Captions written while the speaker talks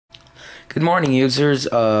Good morning, users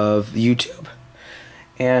of YouTube.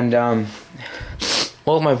 And,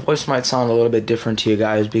 well, my voice might sound a little bit different to you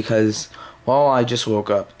guys because, well, I just woke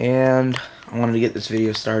up and I wanted to get this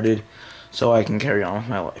video started so I can carry on with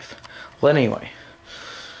my life. Well, anyway,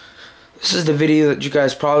 this is the video that you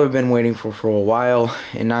guys probably been waiting for a while,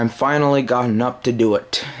 and I'm finally gotten up to do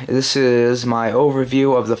it. This is my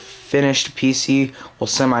overview of the finished PC, well,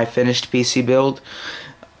 semi-finished PC build.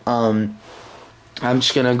 I'm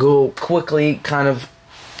just gonna go quickly kind of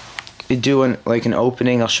do an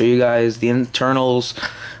opening. I'll show you guys the internals,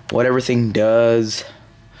 what everything does.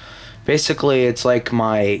 Basically, it's like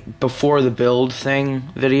my before the build thing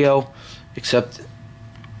video, except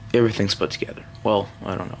everything's put together. Well,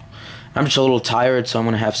 I don't know. I'm just a little tired, so I'm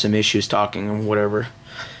gonna have some issues talking or whatever.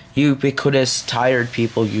 Ubiquitous tired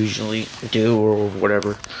people usually do or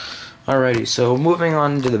whatever. Alrighty, so moving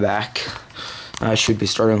on to the back. I should be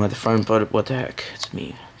starting with the front, but what the heck, it's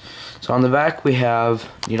me. So on the back we have,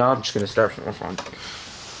 I'm just gonna start from the front.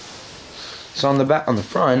 So on the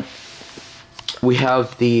front, we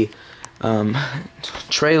have the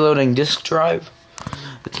tray loading disk drive.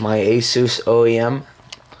 It's my Asus OEM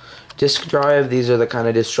disk drive. These are the kind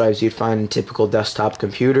of disk drives you'd find in typical desktop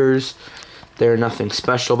computers. There's nothing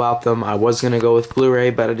special about them. I was going to go with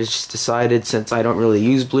Blu-ray, but I just decided, since I don't really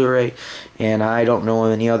use Blu-ray, and I don't know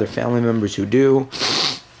any other family members who do,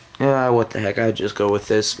 what the heck, I'd just go with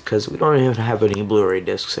this, because we don't even have any Blu-ray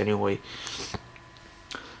discs anyway.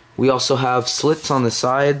 We also have slits on the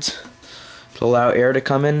sides to allow air to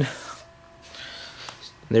come in.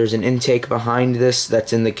 There's an intake behind this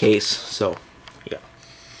that's in the case, so, yeah.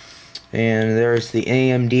 And there's the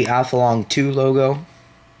AMD Athlon 2 logo.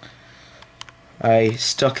 I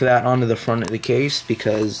stuck that onto the front of the case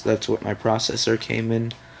because that's what my processor came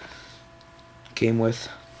with.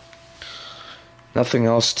 Nothing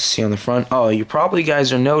else to see on the front. Oh, you probably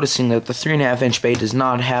guys are noticing that the 3.5-inch bay does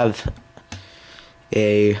not have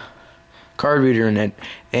a card reader in it.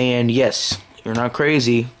 And yes, you're not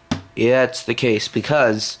crazy. Yeah, it's the case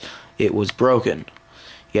because it was broken.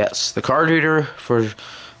 Yes, the card reader for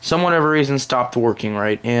some whatever reason stopped working,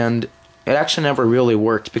 right? And it actually never really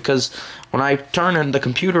worked because when I turned the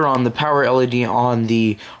computer on, the power LED on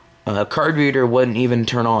the card reader wouldn't even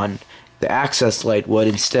turn on. The access light would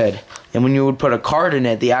instead. And when you would put a card in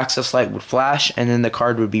it, the access light would flash and then the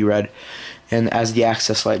card would be red and as the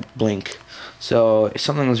access light blink. So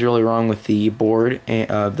something was really wrong with the board,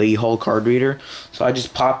 the whole card reader. So I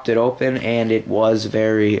just popped it open and it was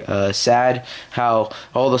very sad how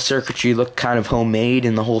all the circuitry looked kind of homemade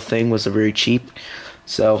and the whole thing was very cheap.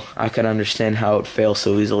 So I can understand how it fails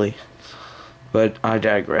so easily. But I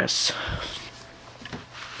digress.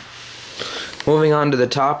 Moving on to the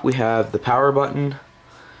top, we have the power button,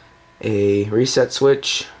 a reset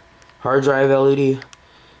switch, hard drive LED,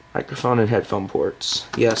 microphone and headphone ports.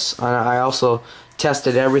 Yes, I also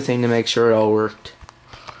tested everything to make sure it all worked.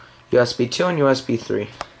 USB 2 and USB 3.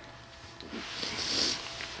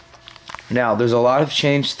 Now, there's a lot of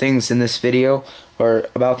changed things in this video, or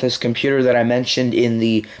about this computer that I mentioned in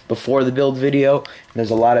the before the build video.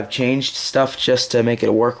 There's a lot of changed stuff just to make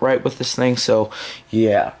it work right with this thing, so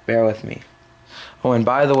yeah, bear with me. Oh, and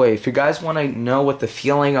by the way, if you guys want to know what the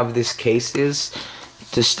feeling of this case is,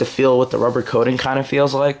 just to feel what the rubber coating kind of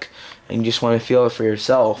feels like, and you just want to feel it for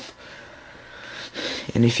yourself,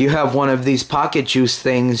 and if you have one of these pocket juice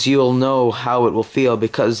things, you'll know how it will feel,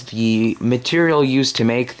 because the material used to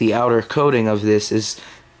make the outer coating of this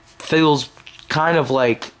feels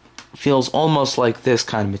almost like this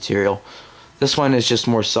kind of material. This one is just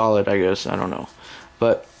more solid, I guess, I don't know.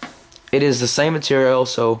 But it is the same material,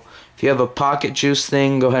 so if you have a pocket juice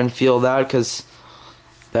thing, go ahead and feel that, because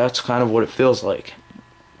that's kind of what it feels like.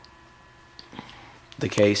 The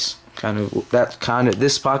case,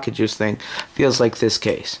 this pocket juice thing feels like this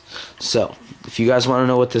case. So, if you guys want to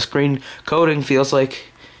know what this green coating feels like,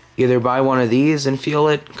 either buy one of these and feel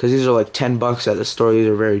it, because these are like 10 bucks at the store. These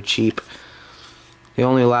are very cheap. They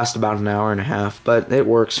only last about an hour and a half, but it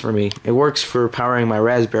works for me. It works for powering my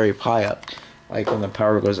Raspberry Pi up, like when the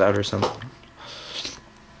power goes out or something.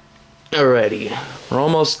 Alrighty, we're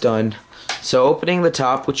almost done. So opening the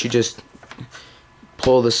top, which you just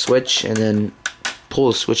pull the switch and then pull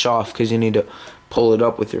the switch off, because you need to pull it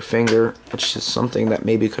up with your finger, which is something that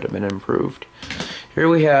maybe could have been improved. Here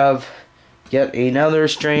we have yet another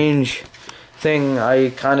strange thing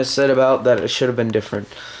I kind of said about that it should have been different.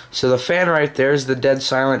 So the fan right there is the dead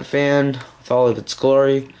silent fan with all of its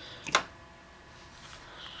glory.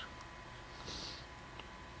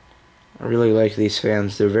 I really like these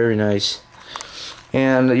fans, they're very nice.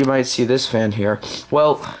 And you might see this fan here.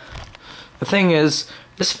 Well, the thing is,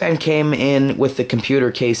 This fan came in with the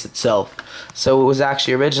computer case itself, so it was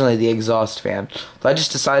actually originally the exhaust fan. But I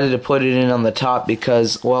just decided to put it in on the top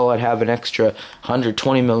because, well, I'd have an extra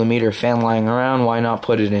 120 millimeter fan lying around. Why not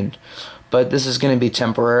put it in? But this is going to be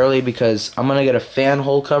temporarily because I'm going to get a fan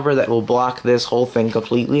hole cover that will block this whole thing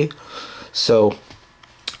completely. So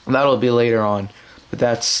that'll be later on. But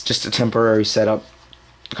that's just a temporary setup.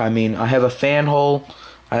 I mean, I have a fan hole,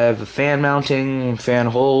 I have a fan mounting, fan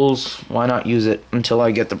holes. Why not use it until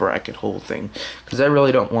I get the bracket hole thing? Because I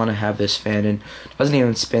really don't want to have this fan in. It doesn't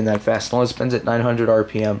even spin that fast. It only spins at 900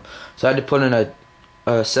 RPM. So I had to put in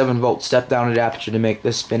a 7 volt step down adapter to make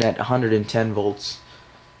this spin at 110 volts.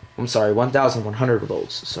 I'm sorry, 1100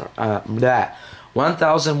 volts. Sorry,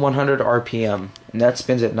 1100 RPM, and that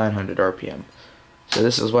spins at 900 RPM. So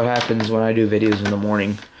this is what happens when I do videos in the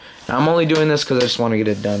morning. Now, I'm only doing this because I just want to get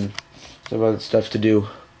it done. I have other stuff to do.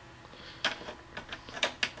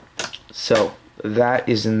 So that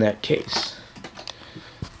is in that case.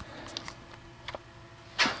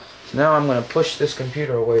 Now I'm going to push this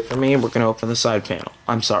computer away from me and we're going to open the side panel.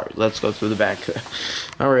 I'm sorry, let's go through the back.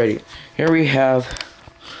 Alrighty, here we have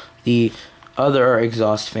the other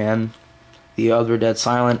exhaust fan, the other dead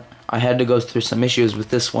silent. I had to go through some issues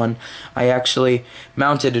with this one. I actually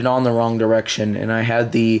mounted it on the wrong direction and I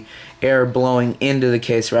had the air blowing into the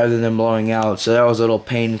case rather than blowing out, so that was a little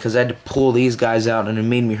pain because I had to pull these guys out and it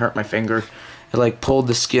made me hurt my finger. It like pulled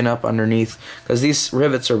the skin up underneath because these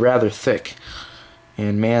rivets are rather thick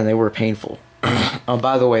and man, they were painful. Oh,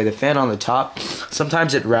 by the way, the fan on the top,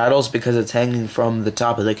 sometimes it rattles because it's hanging from the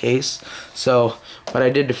top of the case. So what I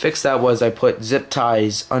did to fix that was I put zip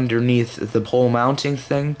ties underneath the pole mounting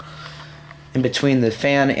thing, in between the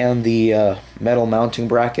fan and the metal mounting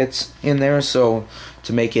brackets in there, so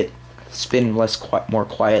to make it spin more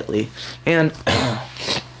quietly. And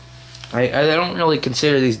I don't really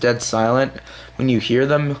consider these dead silent when you hear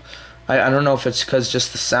them. I don't know if it's because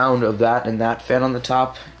just the sound of that and that fan on the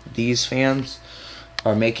top, these fans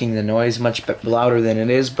are making the noise much louder than it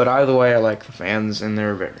is, but either way I like the fans and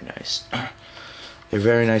they're very nice. They're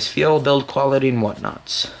very nice feel, build quality, and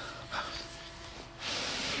whatnots.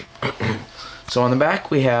 So on the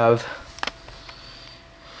back we have,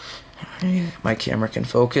 my camera can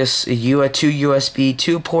focus, two USB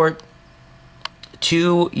 2 port,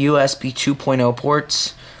 2 USB 2.0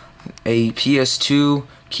 ports, a PS2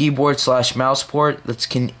 keyboard / mouse port that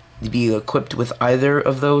can be equipped with either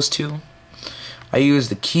of those two. I use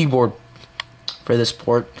the keyboard for this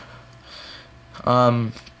port.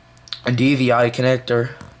 A DVI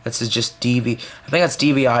connector. This is just DV. I think that's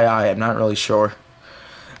DVI. I'm not really sure.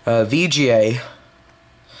 VGA,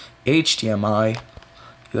 HDMI,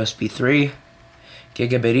 USB 3,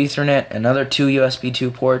 Gigabit Ethernet, another 2 USB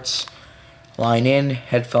 2 ports, line in,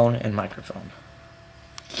 headphone, and microphone.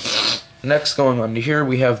 Next, going on to here,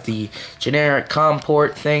 we have the generic COM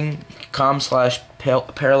port thing,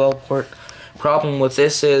 COM/parallel port. Problem with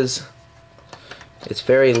this is it's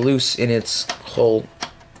very loose in its hole,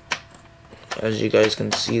 as you guys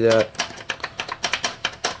can see that.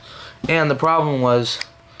 And the problem was,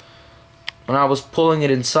 when I was pulling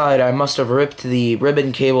it inside, I must have ripped the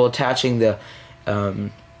ribbon cable attaching the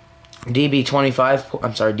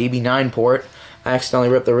DB9 port. I accidentally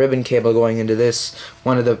ripped the ribbon cable going into this.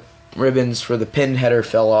 One of the ribbons for the pin header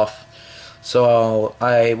fell off. So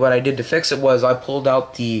what I did to fix it was I pulled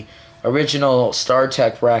out the original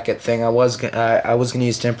StarTech bracket thing. I was gonna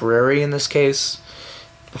use temporary in this case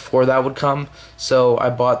before that would come. So I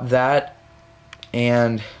bought that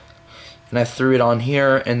and I threw it on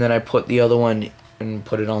here, and then I put the other one and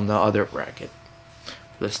put it on the other bracket,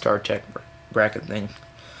 the StarTech bracket thing.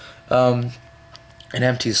 An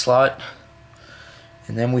empty slot,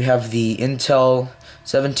 and then we have the Intel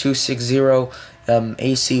 7260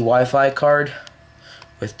 AC Wi-Fi card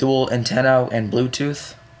with dual antenna and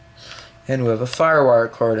Bluetooth, and we have a FireWire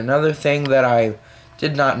cord. Another thing that I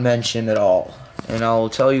did not mention at all, and I'll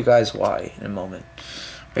tell you guys why in a moment.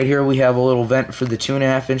 Right here we have a little vent for the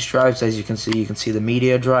 2.5-inch drives. As you can see the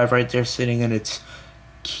media drive right there sitting in its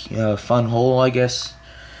fun hole, I guess.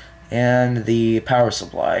 And the power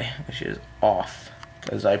supply, which is off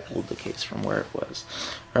because I pulled the case from where it was.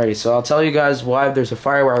 Alrighty, so I'll tell you guys why there's a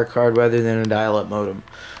FireWire card rather than a dial-up modem.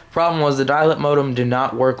 Problem was the dial-up modem did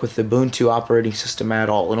not work with the Ubuntu operating system at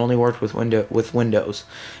all. It only worked with Windows.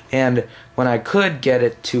 And when I could get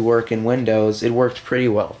it to work in Windows, it worked pretty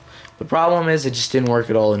well. The problem is it just didn't work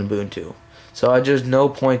at all in Ubuntu. So there's no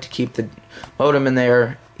point to keep the modem in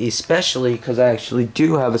there, especially because I actually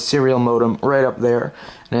do have a serial modem right up there,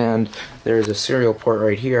 and there's a serial port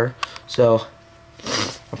right here. So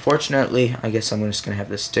unfortunately, I guess I'm just going to have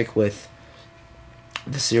to stick with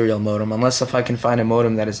the serial modem, unless if I can find a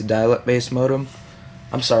modem that is a dial-up based modem.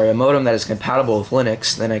 I'm sorry, a modem that is compatible with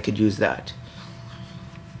Linux, then I could use that.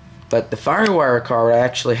 But the FireWire card I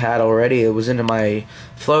actually had already. It was into my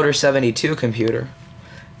Floater 72 computer,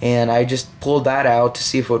 and I just pulled that out to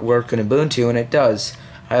see if it would work in Ubuntu, and it does.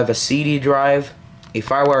 I have a CD drive, a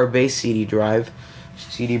FireWire based CD drive,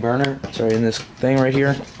 CD burner, sorry, in this thing right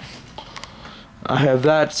here. I have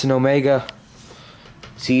that. It's an Omega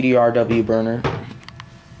CDRW burner,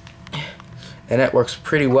 and it works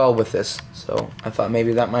pretty well with this, so I thought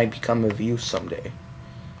maybe that might become of use someday.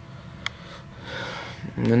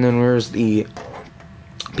 And then where's the,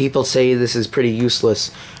 people say this is pretty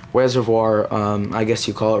useless reservoir, I guess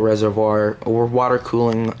you call it reservoir, or water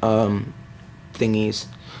cooling thingies.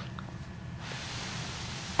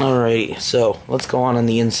 Alrighty, so let's go on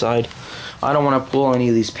the inside. I don't want to pull any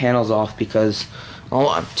of these panels off because, oh,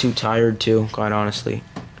 I'm too tired to, quite honestly.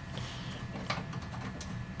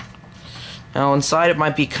 Now inside it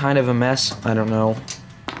might be kind of a mess. I don't know.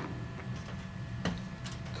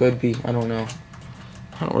 Could be. I don't know.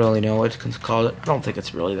 I don't really know what to call it. I don't think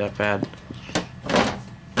it's really that bad.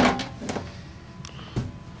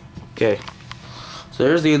 Okay. So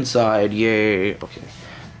there's the inside. Yay. Okay.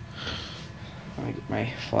 Let me get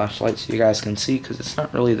my flashlight so you guys can see, because it's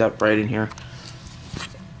not really that bright in here.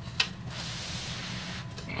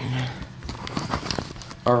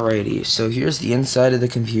 Alrighty, so here's the inside of the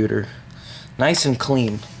computer. Nice and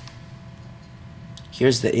clean.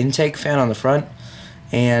 Here's the intake fan on the front,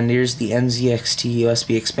 and here's the NZXT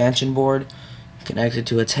USB expansion board connected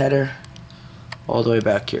to its header all the way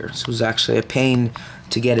back here. So it was actually a pain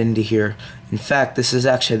to get into here. In fact, this is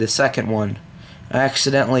actually the second one. I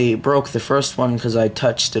accidentally broke the first one because I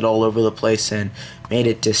touched it all over the place and made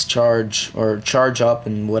it discharge or charge up,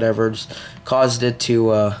 and whatever caused it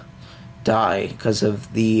to die because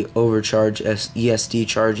of the overcharge ESD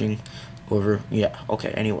charging over. Yeah, okay,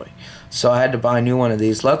 anyway. So I had to buy a new one of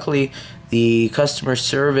these. Luckily, the customer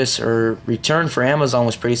service or return for Amazon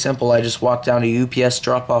was pretty simple. I just walked down to UPS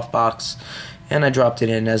drop-off box and I dropped it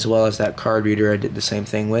in, as well as that card reader I did the same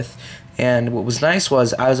thing with. And what was nice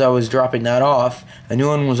was, as I was dropping that off, a new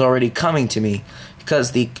one was already coming to me,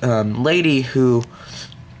 because the lady who,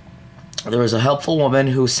 there was a helpful woman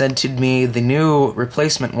who sent to me the new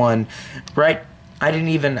replacement one, right? I didn't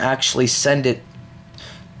even actually send it.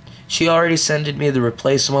 She already sent me the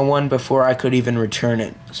replacement one before I could even return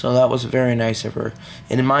it. So that was very nice of her.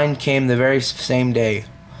 And mine came the very same day.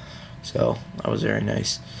 So that was very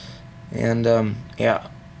nice. And yeah.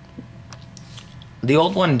 The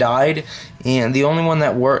old one died, and the only one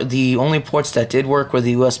that the only ports that did work were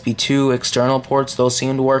the USB 2 external ports. Those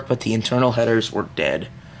seemed to work, but the internal headers were dead,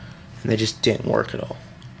 and they just didn't work at all.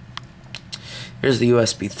 Here's the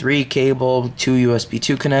USB 3 cable, two USB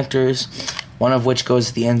 2 connectors, one of which goes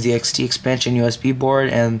to the NZXT expansion USB board,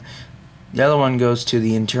 and the other one goes to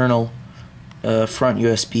the internal front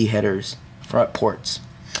USB headers, front ports.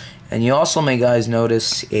 And you also may, guys,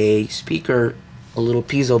 notice a speaker, a little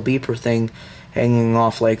piezo beeper thing hanging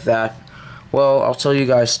off like that. Well, I'll tell you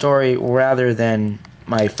guys a story rather than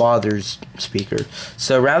my father's speaker.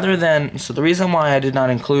 So the reason why I did not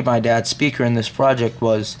include my dad's speaker in this project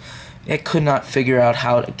was it could not figure out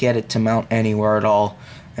how to get it to mount anywhere at all.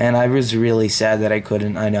 And I was really sad that I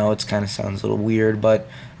couldn't. I know it kind of sounds a little weird, but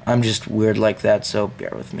I'm just weird like that, so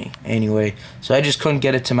bear with me. Anyway, so I just couldn't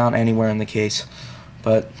get it to mount anywhere in the case.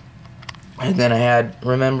 But and then I had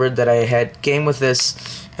remembered that I had game with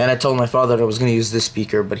this, and I told my father that I was going to use this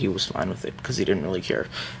speaker, but he was fine with it because he didn't really care.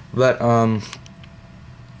 But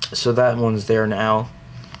so that one's there now.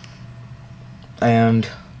 And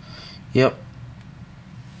yep.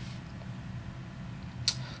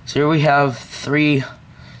 So here we have three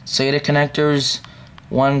SATA connectors.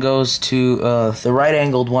 One goes to the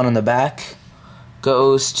right-angled one in the back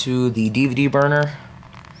goes to the DVD burner,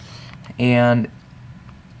 and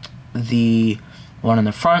the one in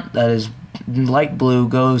the front that is light blue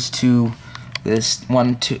goes to this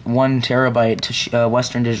 1 terabyte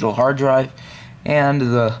Western Digital hard drive, and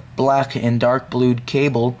the black and dark blue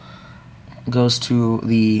cable goes to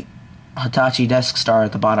the Hitachi Desk Star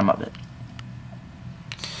at the bottom of it.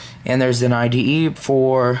 And there's an IDE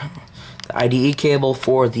for the IDE cable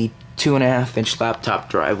for the 2.5-inch laptop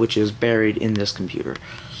drive, which is buried in this computer.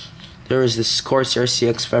 There is this Corsair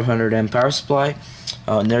CX 500M power supply.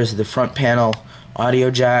 And there's the front panel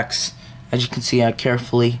audio jacks. As you can see, I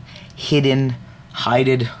carefully hidden,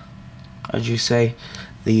 as you say,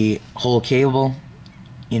 the whole cable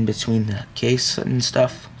in between the case and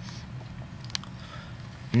stuff.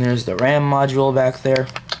 And there's the RAM module back there.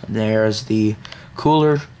 And there's the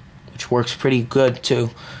cooler, which works pretty good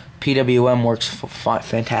too. PWM works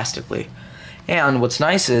fantastically. And what's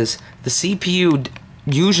nice is the CPU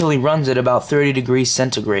usually runs at about 30 degrees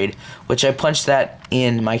centigrade, which I punched that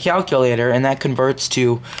in my calculator, and that converts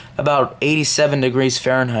to about 87 degrees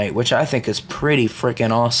Fahrenheit, which I think is pretty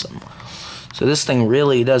freaking awesome. So this thing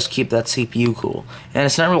really does keep that CPU cool. And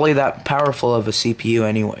it's not really that powerful of a CPU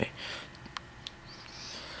anyway.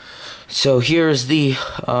 So here's the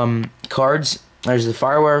cards. There's the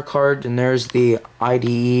FireWire card, and there's the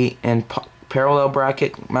IDE and parallel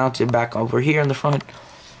bracket mounted back over here in the front.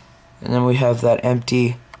 And then we have that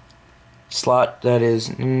empty slot that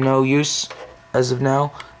is no use as of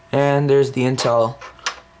now. And there's the Intel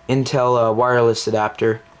wireless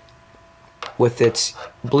adapter with its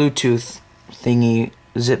Bluetooth thingy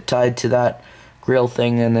zip tied to that grill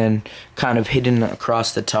thing, and then kind of hidden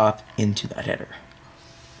across the top into that header.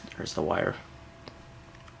 There's the wire.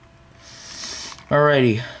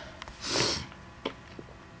 Alrighty.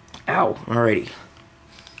 Ow. Alrighty.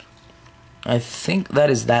 I think that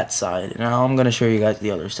is that side. Now I'm going to show you guys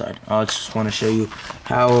the other side. I just want to show you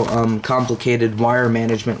how complicated wire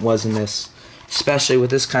management was in this. Especially with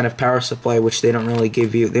this kind of power supply, which they don't really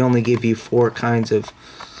give you. They only give you 4 kinds of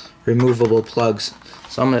removable plugs.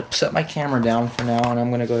 So I'm going to set my camera down for now, and I'm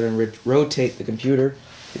going to go ahead and rotate the computer.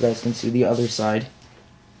 You guys can see the other side.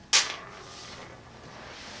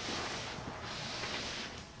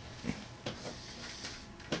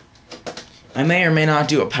 I may or may not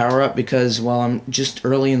do a power up because, well, I'm just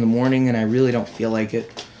early in the morning and I really don't feel like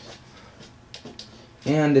it.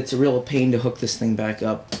 And it's a real pain to hook this thing back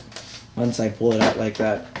up once I pull it out like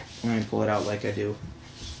that. And I pull it out like I do.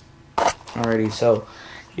 Alrighty, so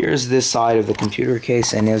here's this side of the computer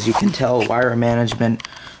case, and as you can tell, wire management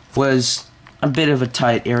was a bit of a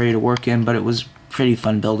tight area to work in, but it was pretty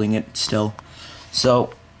fun building it still.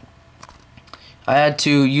 So I had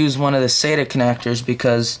to use one of the SATA connectors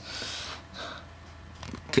because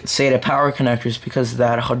SATA power connectors because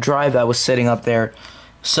that drive that was sitting up there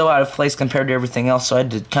was so out of place compared to everything else, so I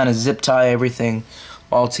had to kind of zip tie everything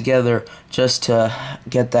all together just to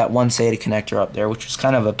get that one SATA connector up there, which was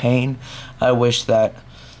kind of a pain. I wish that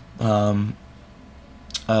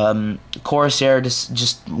Corsair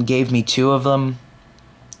just gave me 2 of them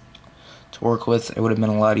to work with. It would have been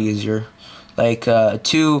a lot easier. Like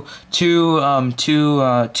two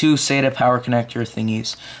SATA power connector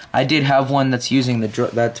thingies. I did have one that's using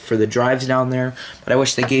that for the drives down there, but I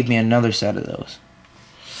wish they gave me another set of those.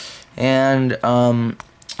 And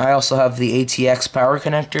I also have the ATX power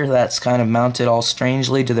connector that's kind of mounted all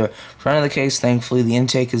strangely to the front of the case. Thankfully, the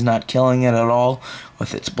intake is not killing it at all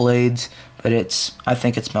with its blades, but I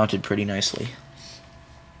think it's mounted pretty nicely.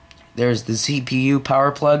 There's the CPU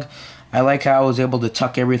power plug. I like how I was able to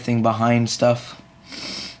tuck everything behind stuff.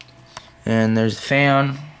 And there's the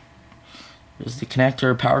fan. There's the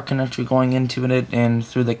connector, power connector going into it, and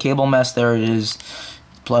through the cable mesh there it is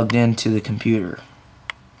plugged into the computer.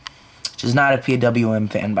 Which is not a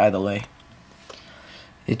PWM fan, by the way.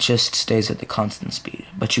 It just stays at the constant speed.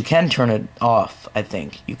 But you can turn it off, I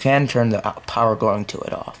think. You can turn the power going to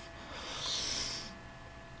it off.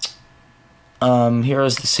 Here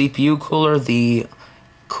is the CPU cooler, the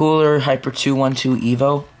Cooler Hyper 212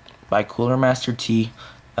 Evo by Cooler Master T.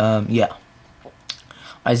 Yeah.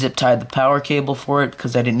 I zip tied the power cable for it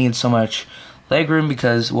because I didn't need so much leg room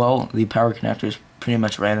because, well, the power connector is pretty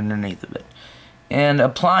much right underneath of it. And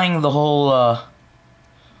applying the whole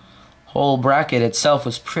bracket itself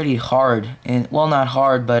was pretty hard. And, well, not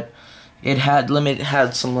hard, but it had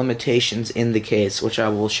some limitations in the case, which I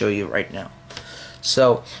will show you right now.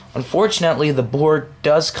 So, unfortunately, the board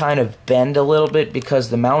does kind of bend a little bit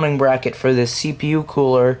because the mounting bracket for this CPU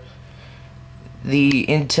cooler, the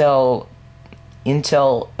Intel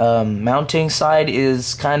mounting side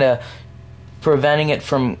is kind of preventing it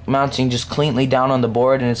from mounting just cleanly down on the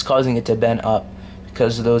board, and it's causing it to bend up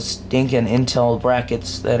because of those stinking Intel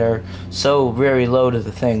brackets that are so very low to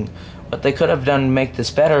the thing. What they could have done to make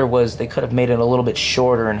this better was they could have made it a little bit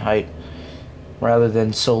shorter in height rather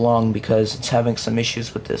than so long because it's having some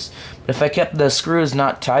issues with this. But if I kept the screws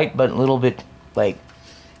not tight but a little bit, like,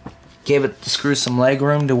 gave the screws some leg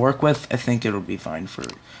room to work with, I think it'll be fine for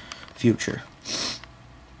future.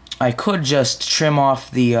 I could just trim off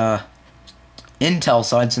the Intel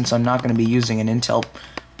side since I'm not going to be using an Intel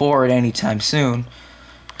board anytime soon,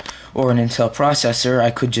 or an Intel processor. I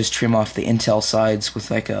could just trim off the Intel sides with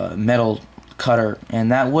like a metal cutter,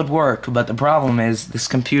 and that would work. But the problem is this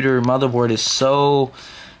computer motherboard is so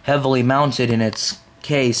heavily mounted in its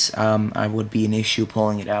case, I would be an issue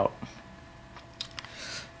pulling it out.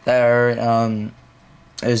 There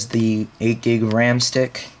is the 8 gig RAM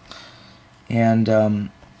stick,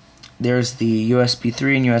 and there's the USB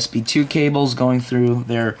 3 and USB 2 cables going through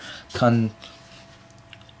their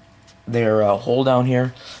hole down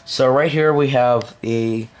here. So right here we have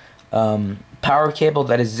a power cable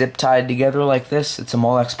that is zip tied together like this. It's a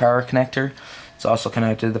Molex power connector. It's also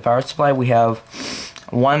connected to the power supply. We have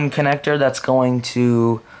one connector that's going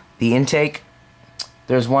to the intake.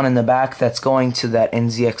 There's one in the back that's going to that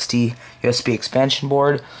NZXT USB expansion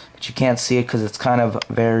board, but you can't see it because it's kind of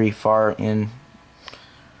very far in.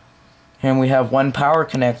 And we have one power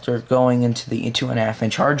connector going into the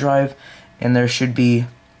 2.5-inch hard drive, and there should be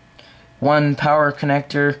one power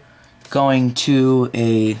connector going to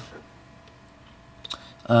a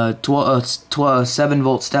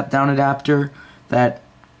 7-volt step-down adapter that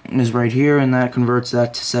is right here, and that converts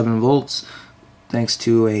that to 7 volts thanks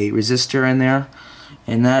to a resistor in there,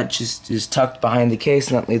 and that just is tucked behind the case,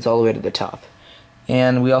 and that leads all the way to the top.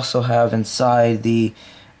 And we also have inside the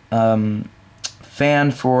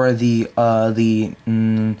fan for the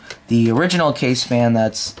original case fan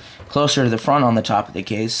that's closer to the front on the top of the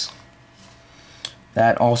case.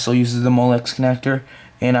 That also uses the Molex connector,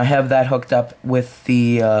 and I have that hooked up with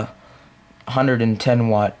the 110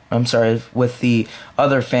 watt. I'm sorry, with the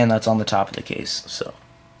other fan that's on the top of the case. So,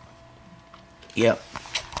 yep.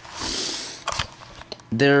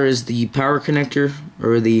 There is the power connector,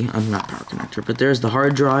 or the not power connector, but there's the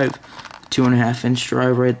hard drive, 2.5-inch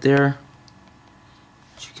drive right there.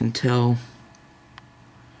 As you can tell,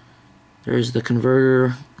 there's the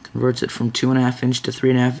converter. Converts it from 2.5-inch to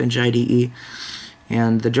 3.5-inch IDE.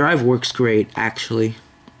 And the drive works great, actually,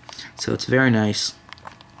 so it's very nice.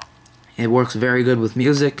 It works very good with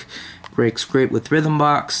music, works great with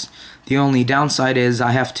Rhythmbox. The only downside is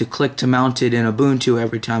I have to click to mount it in Ubuntu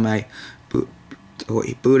every time I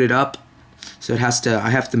boot it up. So I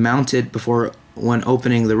have to mount it when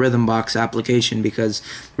opening the Rhythmbox application, because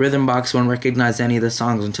Rhythmbox won't recognize any of the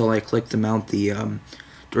songs until I click to mount the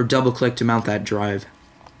or double click to mount that drive,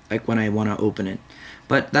 like when I want to open it.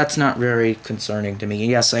 But that's not very concerning to me.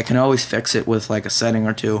 Yes, I can always fix it with like a setting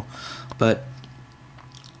or two, but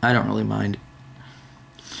I don't really mind.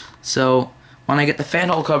 So when I get the fan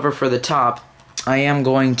hole cover for the top, I am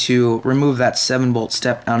going to remove that 7-volt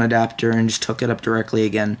step-down adapter and just hook it up directly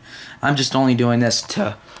again. I'm just only doing this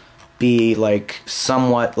to be like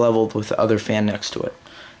somewhat leveled with the other fan next to it.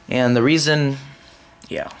 And the reason,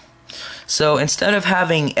 yeah. So instead of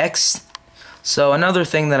having So another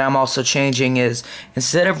thing that I'm also changing is,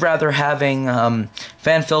 instead of rather having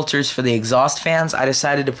fan filters for the exhaust fans, I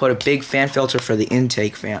decided to put a big fan filter for the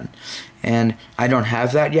intake fan. And I don't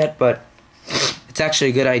have that yet, but it's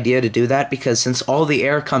actually a good idea to do that, because since all the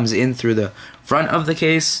air comes in through the front of the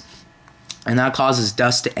case, and that causes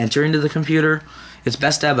dust to enter into the computer, it's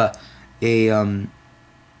best to have a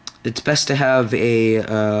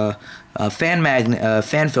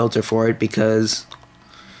fan filter for it, because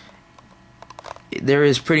there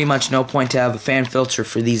is pretty much no point to have a fan filter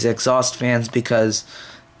for these exhaust fans, because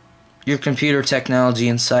your computer technology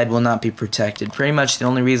inside will not be protected. Pretty much the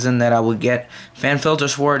only reason that I would get fan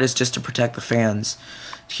filters for it is just to protect the fans,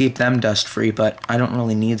 to keep them dust free, but I don't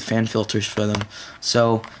really need fan filters for them.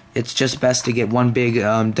 So it's just best to get one big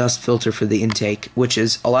dust filter for the intake, which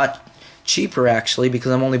is a lot cheaper actually,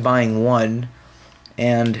 because I'm only buying one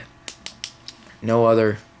and no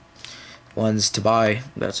other ones to buy.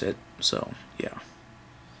 That's it. So yeah.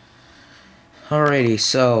 Alrighty,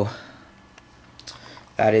 so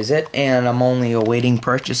that is it, and I'm only awaiting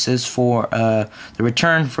purchases for the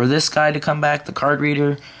return for this guy to come back, the card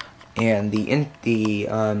reader, and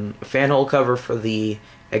the fan hole cover for the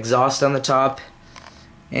exhaust on the top,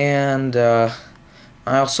 and I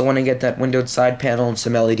also want to get that windowed side panel and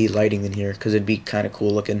some LED lighting in here, because it'd be kind of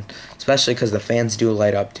cool looking, especially because the fans do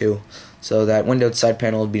light up too, so that windowed side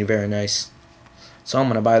panel would be very nice. So I'm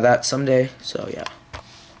going to buy that someday, so yeah.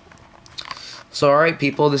 So alright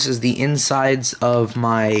people, this is the insides of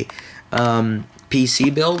my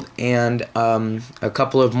PC build, and a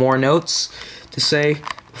couple of more notes to say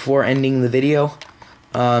before ending the video.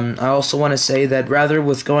 I also want to say that rather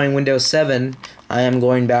with going Windows 7, I am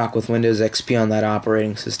going back with Windows XP on that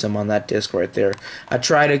operating system on that disk right there. I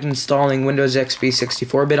tried installing Windows XP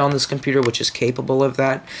 64-bit on this computer, which is capable of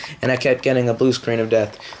that, and I kept getting a blue screen of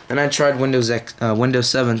death. And I tried Windows 7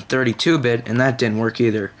 32-bit, and that didn't work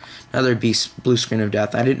either. Another blue screen of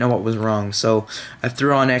death. I didn't know what was wrong, so I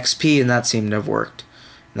threw on XP, and that seemed to have worked.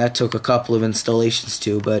 And that took a couple of installations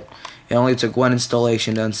too, but it only took one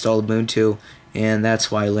installation to install Ubuntu. And that's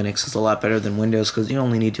why Linux is a lot better than Windows, because you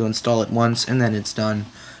only need to install it once and then it's done,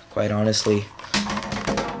 quite honestly.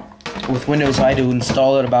 With Windows I had to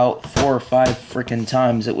install it about 4 or 5 freaking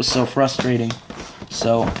times. It was so frustrating.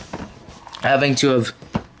 So having to have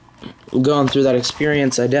gone through that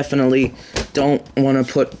experience, I definitely don't want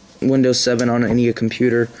to put Windows 7 on any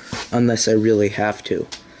computer unless I really have to.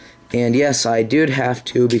 And yes, I did have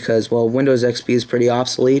to because, well, Windows XP is pretty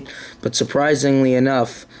obsolete, but surprisingly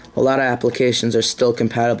enough, a lot of applications are still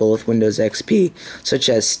compatible with Windows XP, such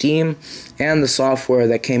as Steam, and the software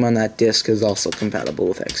that came on that disk is also compatible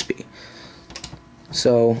with XP.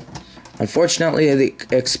 So, unfortunately, the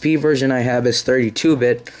XP version I have is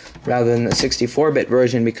 32-bit rather than the 64-bit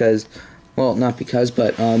version because, well, not because,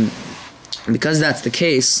 but because that's the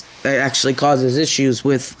case, it actually causes issues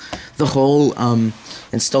with the whole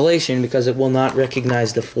installation because it will not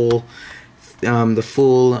recognize the full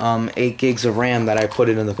 8 gigs of RAM that I put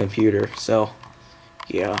into the computer. So,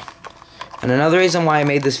 yeah. And another reason why I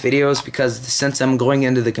made this video is because since I'm going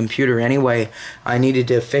into the computer anyway, I needed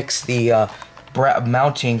to fix the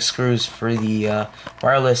mounting screws for the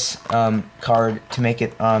wireless card to make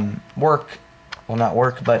it work. Well, not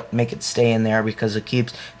work, but make it stay in there because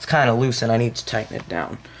it's kind of loose and I need to tighten it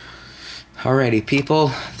down. Alrighty, people,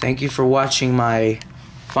 thank you for watching my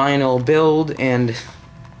final build and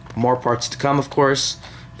more parts to come, of course.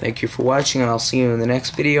 Thank you for watching, and I'll see you in the next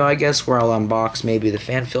video, I guess, where I'll unbox maybe the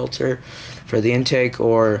fan filter for the intake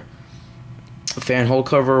or a fan hole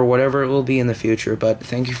cover or whatever it will be in the future. But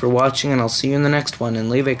thank you for watching, and I'll see you in the next one, and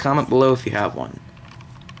leave a comment below if you have one.